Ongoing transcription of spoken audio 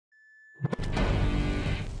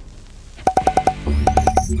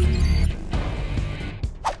Perfect.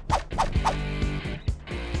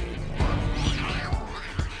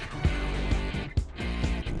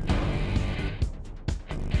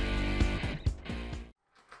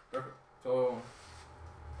 So,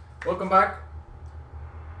 welcome back.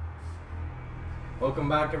 Welcome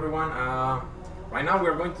back, everyone. Right now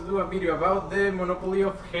we're going to do a video about the Monopoly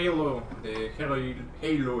of Halo, the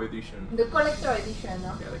Halo edition. The collector edition,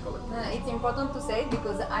 no? Yeah, the collector. It's important to say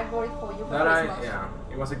because I bought it for you for Christmas. Yeah,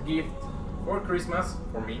 it was a gift for Christmas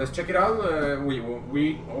for me. Let's check it out. We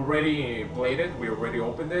already played it. We already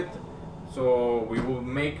opened it. So we will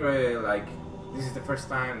make like this is the first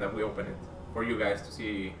time that we open it for you guys to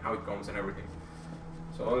see how it comes and everything.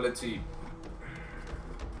 So let's see.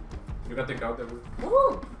 You can take out everything.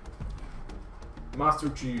 Woo! Master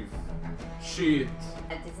Chief. Shit.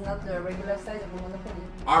 And it's not the regular size of the Monopoly.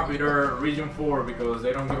 Arbiter Region 4 because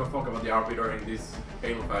they don't give a fuck about the Arbiter in this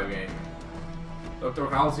Halo 5 game. Dr.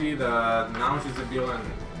 Halsey, now she's the villain,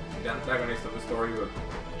 the antagonist of the story, but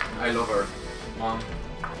I love her. Mom.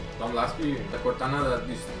 Tom Lasky, the Cortana that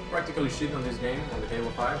is practically shit on this game, on the Halo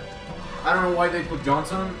 5. I don't know why they put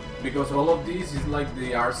Johnson, because all of this is like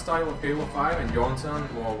the art style of Halo 5, and Johnson,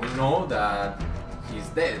 well, we know that he's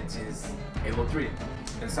dead since Halo 3.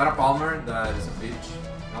 And Sarah Palmer, that is a bitch.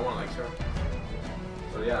 No one likes her.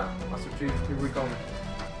 So yeah, Master Chief, here we come.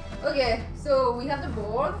 Okay, so we have the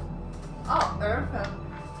board. Oh, Earth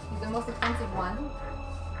is the most expensive one.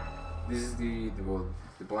 This is the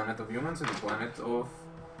planet of humans and the planet of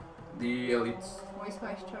the elites. Where is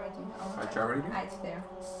High Charity? Oh, High Charity? Ah, it's there.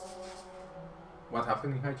 What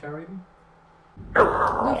happened in High Charity? The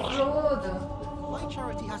flood! High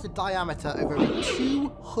Charity has a diameter of over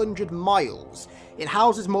 200 miles. It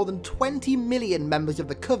houses more than 20 million members of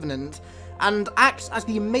the Covenant and acts as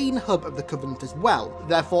the main hub of the Covenant as well.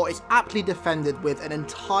 Therefore, it's aptly defended with an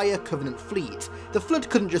entire Covenant fleet. The Flood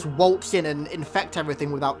couldn't just waltz in and infect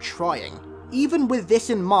everything without trying. Even with this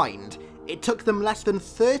in mind, it took them less than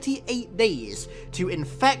 38 days to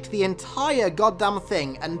infect the entire goddamn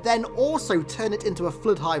thing and then also turn it into a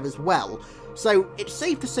Flood hive as well. So it's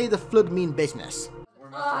safe to say the Flood mean business.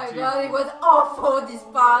 Oh my god, it was awful this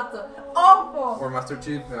part! Awful! Where Master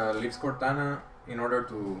Chief leaves Cortana in order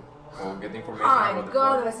to get information Oh about my the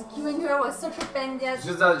god, Flood. rescuing her was such a pain. It's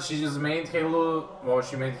just that she just made Halo, well,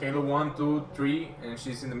 she made Halo 1, 2, 3, and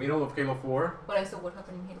she's in the middle of Halo 4. But I saw what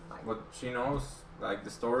happened in Halo 5. But she knows, like,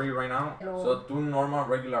 the story right now. Hello. So 2 normal,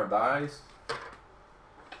 regular dice.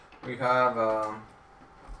 We have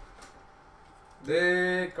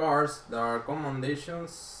the cards that are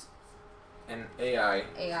commendations and AI.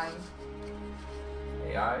 AI.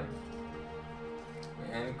 AI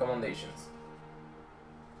and commendations.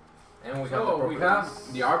 And we have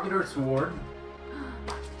the Arbiter Sword,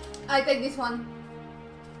 I take this one.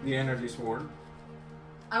 the Energy Sword.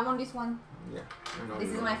 I want this one. Yeah, I know This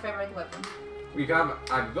you is want. my favorite weapon. We have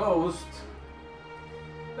a Ghost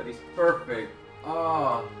that is perfect.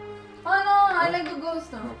 Oh, Oh no, I like the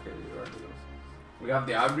ghost. okay, you are the Ghost. We have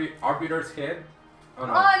the Arbiter's head. Oh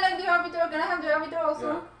no. Oh, I like the Arbiter. Can I have the Arbiter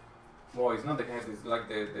also? Yeah. Well, it's not the head, it's like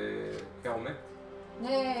the helmet.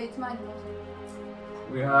 Yeah, it's mine.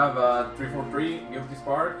 We have 343 Guilty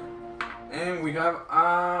Spark. And we have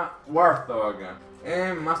a Warthog.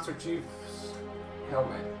 And Master Chief's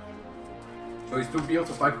helmet. So it's 2 builds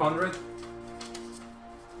of 500.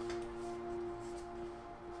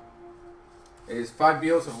 It's 5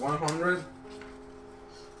 builds of 100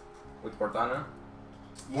 with Cortana.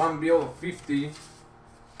 1 build of 50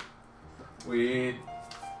 with,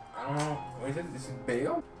 I don't know, what is it? This is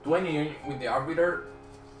Bale? 20 with the Arbiter.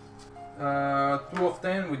 2 of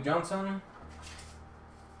 10 with Johnson.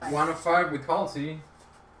 1 of 5 with Halsey.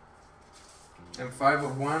 And 5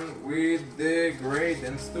 of 1 with the great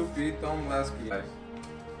and stupid Tom Lasky.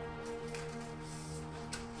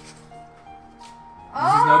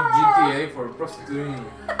 This is not GTA for prostituting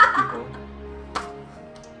people.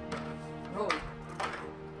 Roll.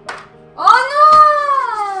 Oh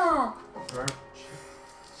no! Right.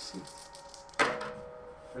 6.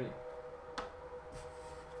 3.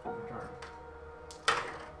 Return.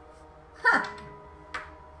 Huh.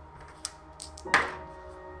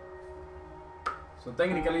 So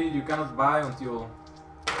technically you cannot buy until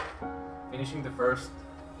finishing the first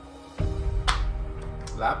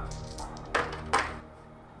lap.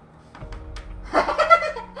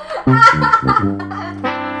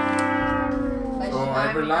 So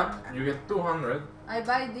every lap you get 200. I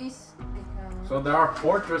buy this. So there are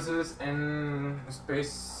fortresses and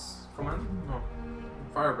space command? No.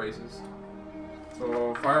 Fire bases.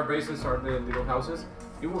 So fire bases are the little houses.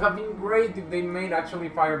 It would have been great if they made actually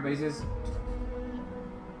fire bases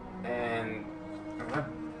and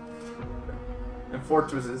and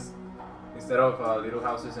fortresses instead of little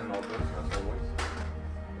houses and autos as always.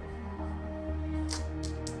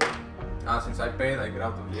 Since I paid, I get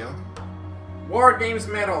out of jail. War Games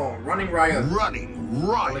medal, Running Riot. Running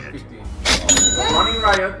Riot. 50. So Running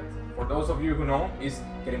Riot, for those of you who know, is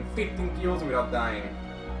getting 15 kills without dying.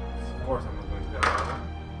 Of course, I'm not going to get another.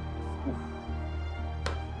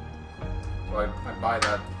 So I buy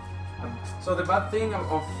that. So the bad thing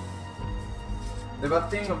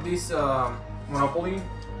of this Monopoly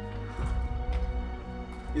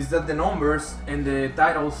is that the numbers and the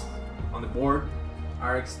titles on the board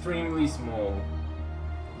are extremely small.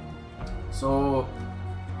 So,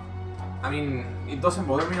 I mean, it doesn't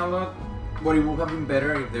bother me a lot, but it would have been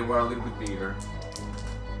better if they were a little bit bigger,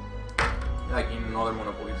 like in other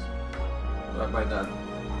Monopolies. So I buy that.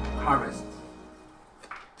 Harvest.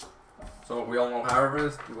 So we all know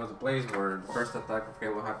Harvest. It was a place where the first attack of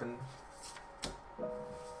Halo happened.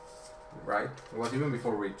 Right? It was even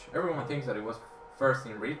before Reach. Everyone thinks that it was first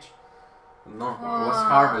in Reach. No, it was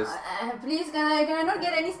Harvest. Please, can I not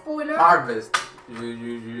get any spoilers? Harvest.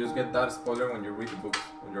 You just get that spoiler when you read the books.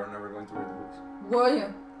 When you're never going to read the books. Were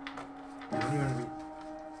you? You don't even read.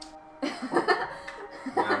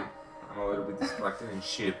 Yeah, I'm a little bit distracted and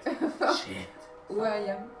shit. Shit. Where I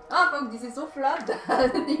am. Ah, fuck, this is so flat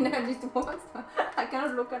that in this box I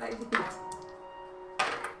cannot localize it.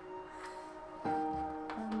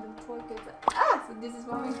 And the pocket. Ah, so this is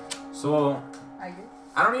for me. So, I guess.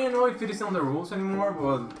 I don't even know if it is on the rules anymore,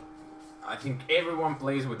 but I think everyone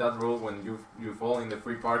plays with that rule. When you fall in the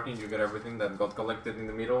free parking, you get everything that got collected in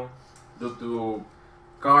the middle due to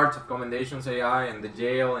cards of commendations AI and the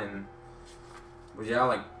jail and but yeah,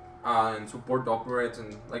 like and support operates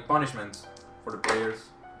and like punishments for the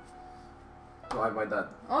players. So I buy that.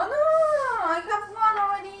 Oh no! I have one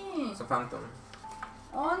already! It's a Phantom.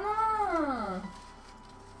 Oh no!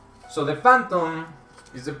 So the Phantom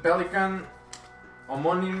is the Pelican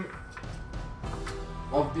homonym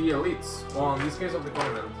of the elites. Well, in this case of the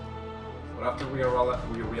Covenant. But after we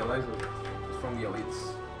realize that it's from the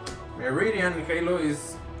elites. Meridian in Halo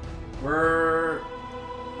is where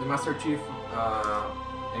the Master Chief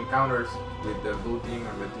encounters with the blue team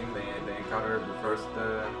and red team. They encounter the first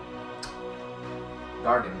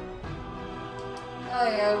Guardian. Oh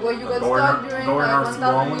yeah, where you got stuck during Governor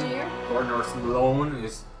 1,000 years? Governor Sloan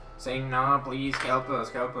is saying, "No, please help us,"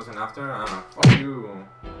 and after, fuck you.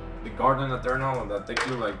 The Guardian Eternal that takes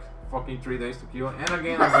you like fucking 3 days to kill, and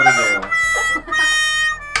again I go to jail.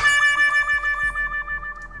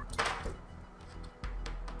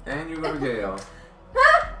 And you go to jail.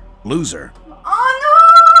 Loser. Oh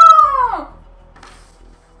no!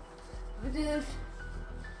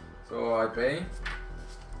 So I pay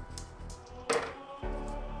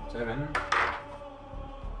 7.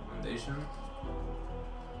 Foundation.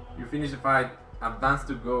 You finish the fight. Advance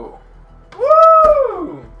to go.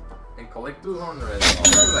 Woo! And collect 200.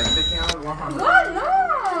 That's like taking out 100. What? No!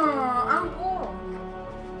 I'm poor.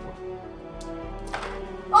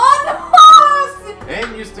 Oh no!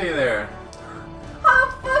 And you stay there. How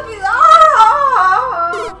fucking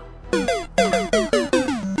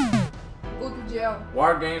Go to jail.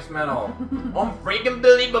 War Games medal. Unfreaking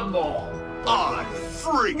believable.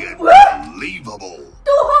 Unfreaking What? believable.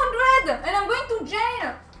 200! And I'm going to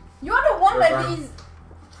jail! You're the one Your that turn. is...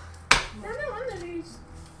 You're the one that is...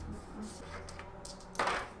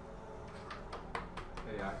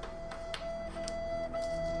 AI.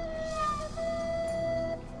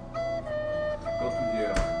 Go to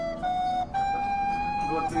jail.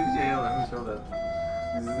 Go to jail. Let me show that.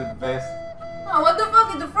 This is the best. Oh, what the fuck?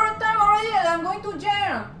 It's the first time already that I'm going to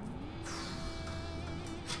jail!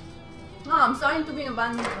 No, I'm starting to be in a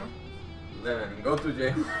bad mood. 11. Go to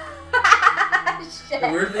jail. Shit. The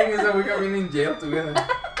weird thing is that we have been in jail together.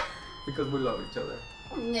 Because we love each other.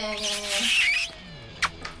 Yeah.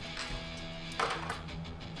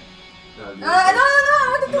 No, No, I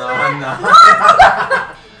want to go back. No.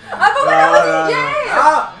 I forgot I was in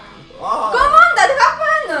jail! Oh. Come on, that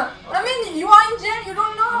happened! I mean, you are in jail, you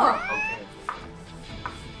don't know! Okay.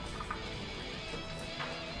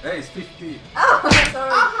 Hey, it's 50. Oh,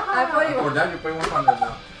 sorry. I thought you For were... that you pay 100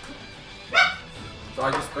 now. So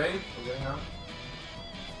I just paid for getting out.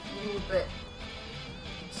 You bet.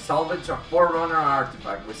 Salvage a Forerunner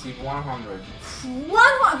artifact. Receive 100.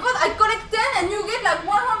 100! But I collect 10 and you get like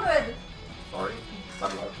 100! Sorry.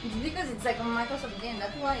 Bad luck. It's because it's like a Microsoft game,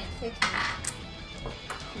 that's why it's taking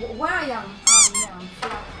me. Where I am? Oh yeah, I'm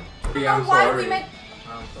flat. Okay, I I'm don't know why sorry. we made...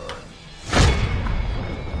 I'm sorry.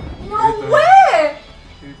 No Give it to me. way!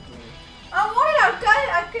 Give it to me. I wanted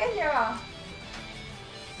Arcadia!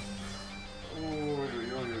 Ooh.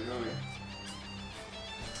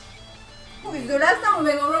 Who is the last time we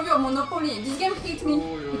made a review of Monopoly. This game hates me.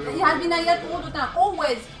 It has been like that all the time,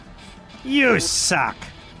 always. You suck.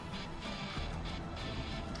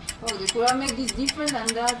 Oh, they could have made this different than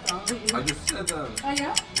that. I just said that. Oh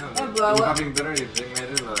yeah? Yeah, But it would have been better if they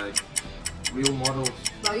made it like real models.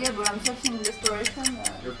 But yeah, but I'm searching restoration.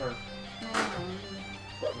 Your turn. Yeah.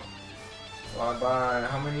 By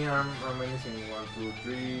how many are missing? 1, 2,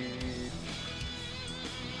 3.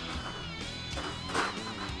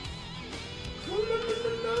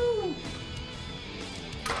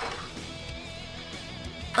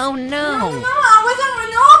 Oh No, no! I wasn't.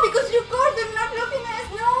 No, because you called them not looking at.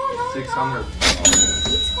 No. 600.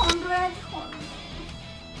 600.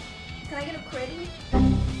 Can I get a credit? A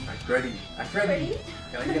credit. A credit.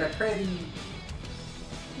 Can I get a credit?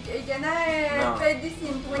 Can I play this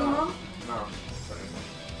in 20 months? No.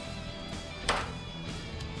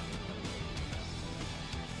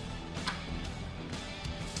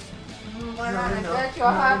 Why not? I bet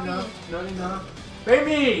you're happy. Not enough. Pay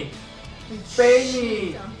me! Pay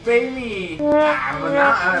me! Pay me! But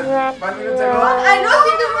now, 5 minutes ago. I lost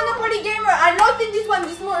in the Monopoly Gamer. I lost in this one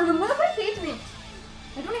this morning. The Monopoly hates me.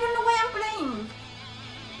 I don't even know why I'm playing.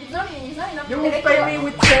 It's not enough You will intellectual. pay me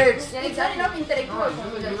with text. Yeah, it's not enough intellectual.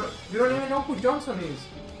 You don't even know who Johnson is.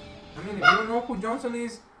 I mean, if you don't know who Johnson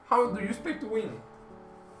is, how do you expect to win?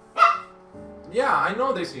 Yeah, I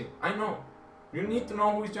know, Daisy. I know. You need to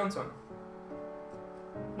know who is Johnson.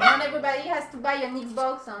 Not everybody has to buy an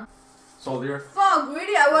Xbox, huh? Soldier. Fuck,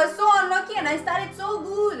 really? I was so unlucky and I started so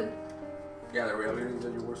good. Yeah, the reality is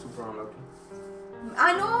that you were super unlucky.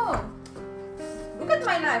 I know. Look at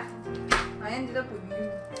my life. I ended up with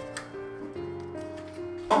you.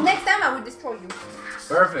 Next time I will destroy you.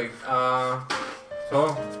 Perfect.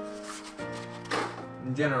 So,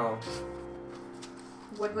 in general,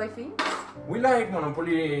 What do I think? we like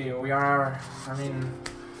Monopoly. We are, I mean,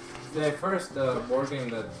 the first board game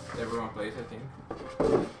that everyone plays, I think.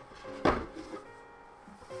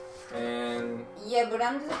 And Yeah, but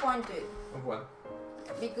I'm disappointed. of what?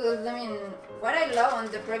 Because, I mean, what I love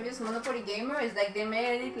on the previous Monopoly Gamer is like they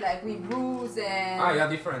made it like with rules and... Ah, yeah,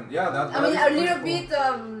 different. Yeah, that. I mean, that a is little pretty bit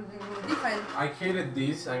different. cool. I hated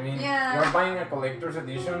this. I mean, Yeah. you're buying a collector's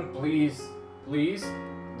edition. Please, please,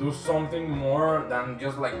 do something more than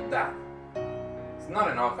just like that. It's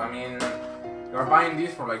not enough. I mean, you're buying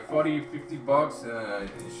this for like 40, 50 bucks. It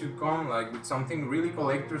should come like with something really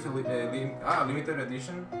collector's limited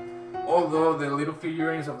edition. Although the little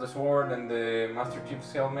figurines of the sword and the Master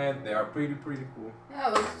Chief's helmet, they are pretty cool. Yeah,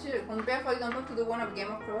 but still, compare for example to the one of Game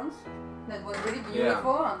of Thrones, that was really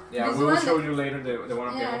beautiful. Yeah, This we will one show you later the one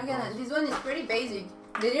of Game yeah, of look at that. Thrones. This one is pretty basic.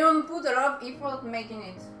 They didn't put a lot of effort making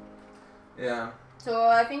it. Yeah. So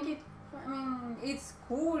I think it's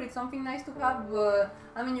cool, it's something nice to have, but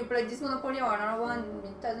I mean, you play this Monopoly or another one,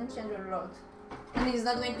 it doesn't change a lot. And it's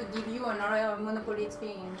not going to give you another Monopoly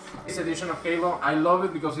experience. This edition of Halo, I love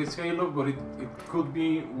it because it's Halo, but it could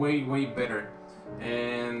be way better.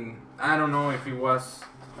 And I don't know if it was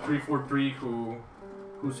 343 who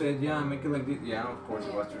said, yeah, make it like this. Yeah, of course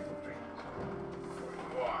it was 343.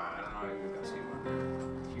 Wow, I don't know if you can see it.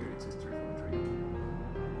 Here it says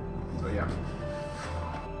 343. So yeah.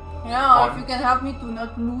 Yeah, if you can help me to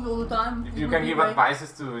not lose all the time. If you can give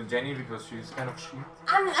advices to Jenny because she's kind of shit.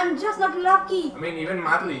 I'm just not lucky. I mean, even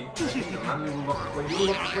Madly. Madly will look when you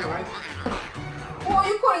look here, right? Oh,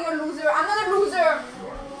 you're calling a loser. I'm not a loser.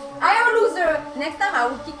 I am a loser. Next time I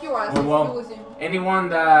will kick your ass if you lose him. Anyone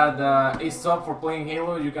that is up for playing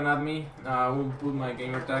Halo, you can add me. We'll put my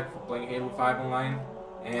gamer tag for playing Halo 5 online.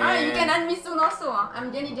 And you can add me soon also.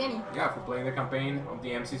 I'm Jenny. yeah, for playing the campaign of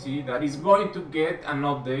the MCC that is going to get an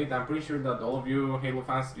update. I'm pretty sure that all of you Halo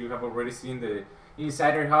fans, you have already seen the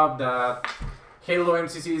Insider Hub that Halo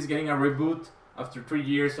MCC is getting a reboot after 3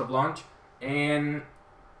 years of launch. And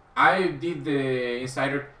I did the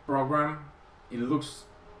Insider program. It looks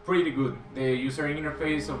pretty good. The user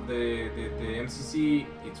interface of the MCC,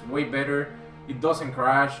 it's way better. It doesn't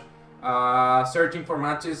crash. Searching for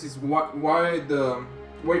matches is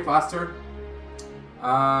way faster.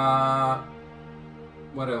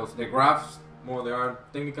 What else? The graphs, well, they are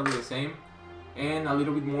technically the same, and a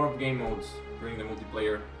little bit more of game modes during the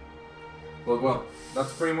multiplayer. But well,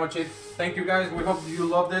 that's pretty much it. Thank you guys. We hope you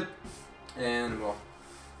loved it, and well,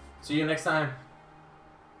 see you next time.